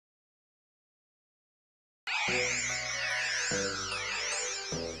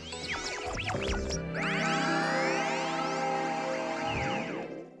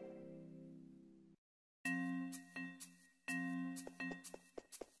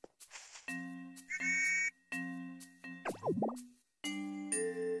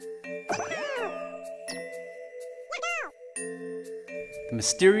The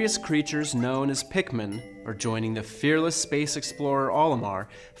mysterious creatures known as Pikmin are joining the fearless space explorer Olimar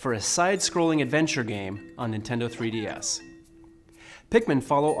for a side-scrolling adventure game on Nintendo 3DS. Pikmin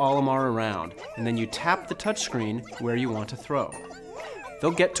follow Olimar around, and then you tap the touchscreen where you want to throw.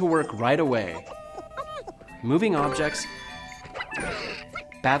 They'll get to work right away, moving objects,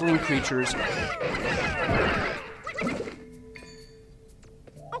 battling creatures,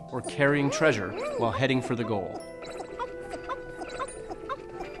 or carrying treasure while heading for the goal.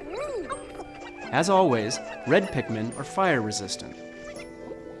 As always, red Pikmin are fire resistant.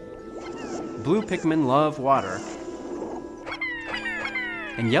 Blue Pikmin love water,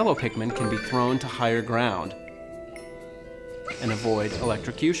 and yellow Pikmin can be thrown to higher ground and avoid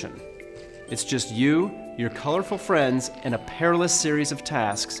electrocution. It's just you, your colorful friends, and a perilous series of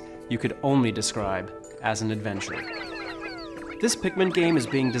tasks you could only describe as an adventure. This Pikmin game is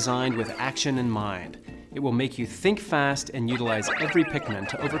being designed with action in mind. It will make you think fast and utilize every Pikmin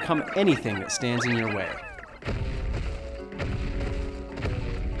to overcome anything that stands in your way.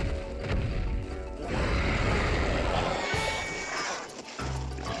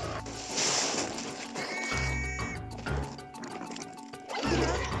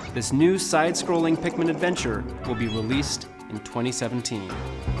 This new side-scrolling Pikmin adventure will be released in 2017.